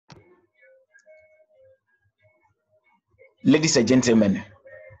Ladies and gentlemen,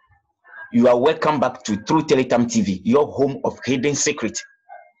 you are welcome back to True Teletam TV, your home of hidden secret.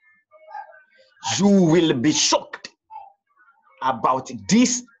 You will be shocked about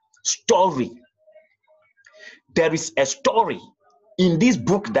this story. There is a story in this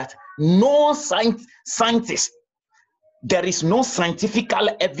book that no scientist, there is no scientific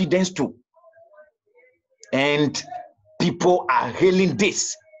evidence to, and people are hailing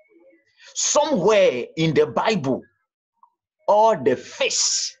this. Somewhere in the Bible, all the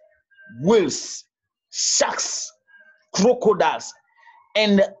fish, whales, sharks, crocodiles,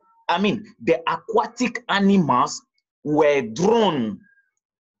 and the aquatic animals were drowned.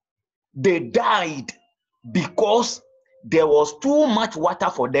 They died because there was too much water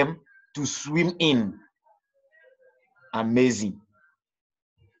for them to swim in. Amazing.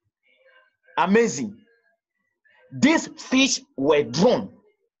 Amazing. These fish were drowned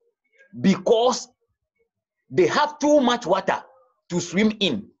because they have too much water to swim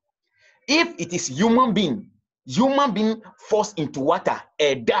in. If it is human being forced into water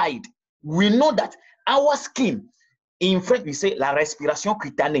and died, we know that our skin, in French we say la respiration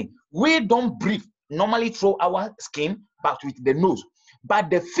cutanée, we don't breathe normally through our skin but with the nose. But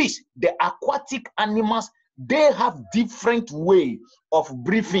the fish, the aquatic animals, they have different way of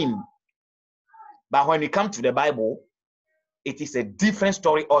breathing. But when it comes to the Bible, it is a different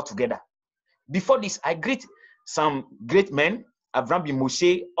story altogether. Before this, I greet some great men, Abraham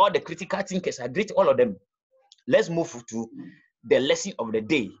Moshe, all the critical thinkers. I greet all of them. Let's move to the lesson of the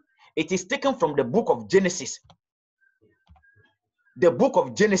day. It is taken from the book of Genesis. The book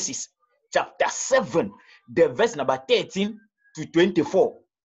of Genesis, chapter 7, the verse number 13 to 24.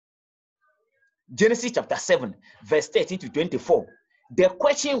 Genesis chapter 7, verse 13 to 24. The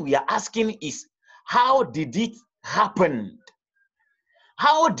question we are asking is, how did it happen?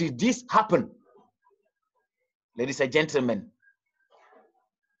 How did this happen? Ladies and gentlemen,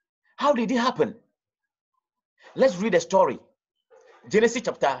 how did it happen? Let's read the story. Genesis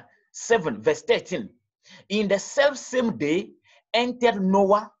chapter 7, verse 13. In the self-same day, entered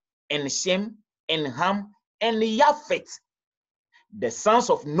Noah and Shem and Ham and Japheth, the sons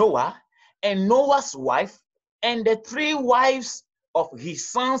of Noah, and Noah's wife, and the 3 wives of his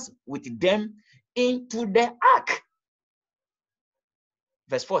sons with them into the ark.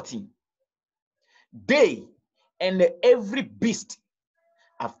 Verse 14. They and every beast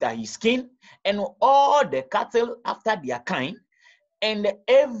after his kin, and all the cattle after their kind, and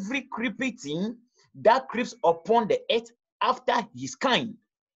every creeping thing that creeps upon the earth after his kind,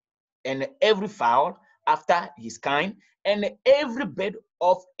 and every fowl after his kind, and every bird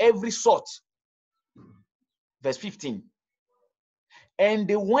of every sort. Verse 15. And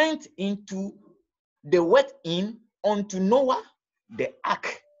they went in unto Noah the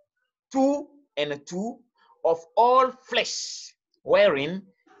ark, 2 and 2 of all flesh, wherein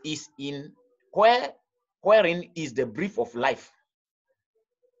is the breath of life.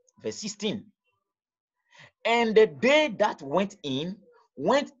 Verse 16. And they that went in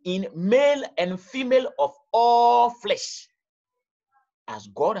male and female of all flesh, as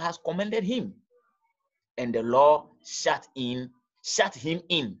God has commanded him. And the Lord shut him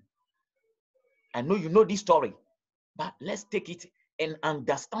in. I know you know this story, but let's take it and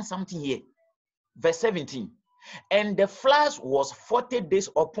understand something here. Verse 17. And the flood was 40 days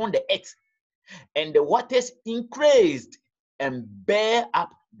upon the earth, and the waters increased and bare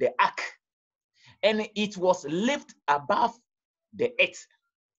up the ark, and it was lifted above the earth.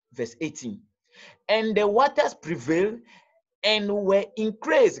 Verse 18. And the waters prevailed and were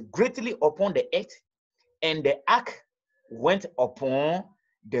increased greatly upon the earth, and the ark went upon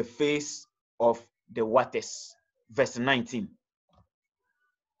the face of the waters. Verse 19.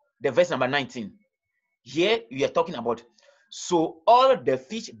 The verse number 19. Here we are talking about, so all the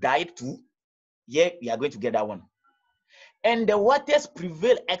fish died too. Here we are going to get that one. And the waters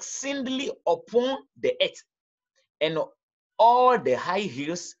prevailed exceedingly upon the earth, and all the high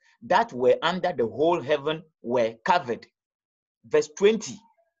hills that were under the whole heaven were covered. Verse 20.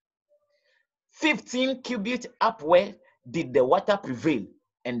 15 cubits upward did the water prevail,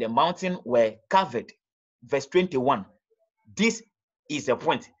 and the mountains were covered. Verse 21. This is the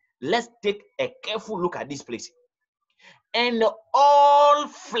point. Let's take a careful look at this place. And all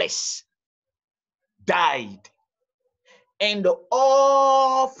flesh died. And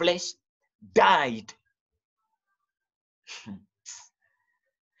all flesh died.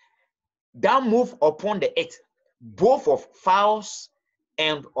 That moved upon the earth, both of fowls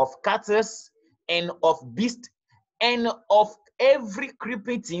and of cattle and of beasts and of every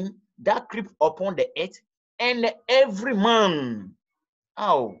creeping thing that creep upon the earth, and every man.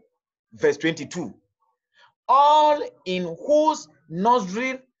 Oh, verse 22. all in whose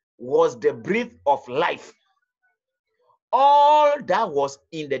nostril was the breath of life. All that was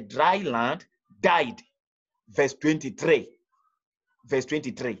in the dry land died. Verse 23. Verse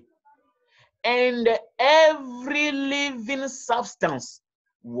 23. And every living substance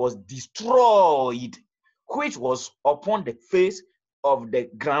was destroyed, which was upon the face of the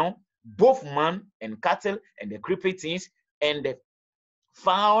ground, both man and cattle, and the creeping things, and the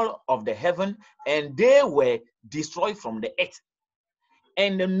fowl of the heaven, and they were destroyed from the earth.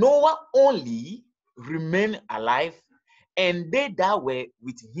 And Noah only remained alive, and they that were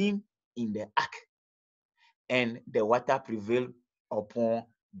with him in the ark, and the water prevailed upon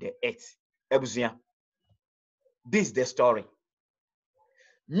the earth. This is the story.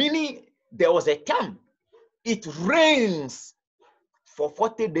 Meaning, there was a time it rains for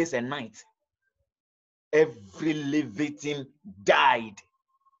 40 days and nights. Every living thing died.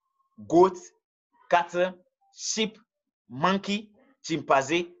 Goats, cattle, sheep, monkey,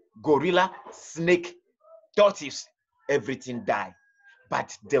 chimpanzee, gorilla, snake, tortoise, everything died.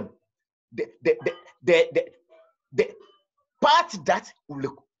 But the part that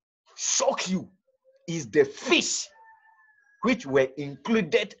will shock you is the fish, which were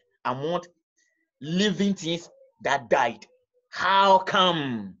included among living things that died. How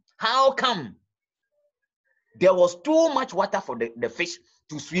come? How come? There was too much water for the fish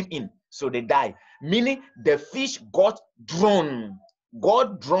to swim in, so they died. Meaning the fish got drawn.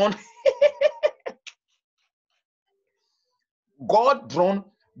 God drawn God drawn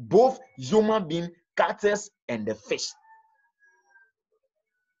both human being, cattle, and the fish.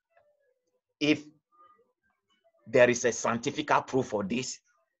 If there is a scientific proof for this,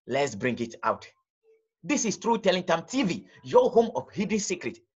 let's bring it out. This is True Telling Time TV, your home of hidden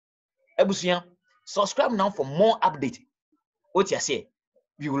secret. Ebusian, subscribe now for more updates. What you say?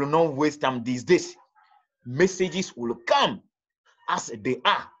 We will not waste time these days. Messages will come as they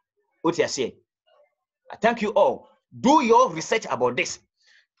are. What you say? I thank you all. Do your research about this.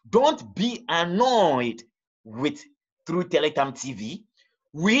 Don't be annoyed with True Telling Time TV.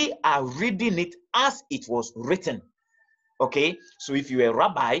 We are reading it as it was written. Okay, so if you are a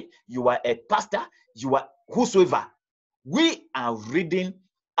rabbi, you are a pastor, you are whosoever, we are reading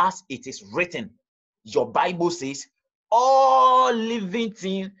as it is written. Your Bible says all living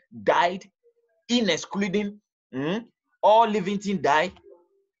things died, in excluding all living things died.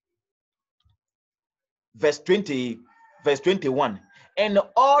 Verse 20, verse 21. And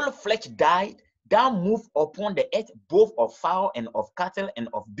all flesh died that moved upon the earth, both of fowl and of cattle and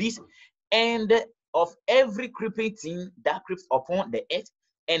of beasts, and of every creeping thing that creeps upon the earth,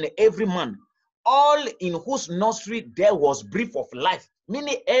 and every man, all in whose nostril there was breath of life.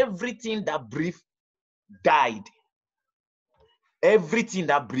 Meaning everything that breathed died. Everything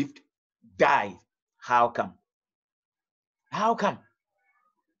that breathed died. How come? How come?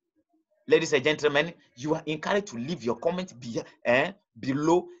 Ladies and gentlemen, you are encouraged to leave your comment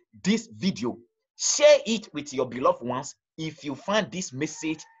below this video. Share it with your beloved ones. If you find this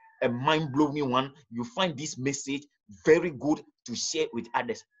message a mind-blowing one, you find this message very good to share with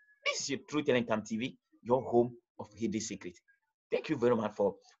others. This is your True Telling Time TV, your home of hidden secret. Thank you very much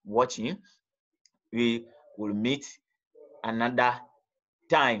for watching. We will meet another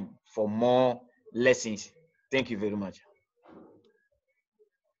time for more lessons. Thank you very much.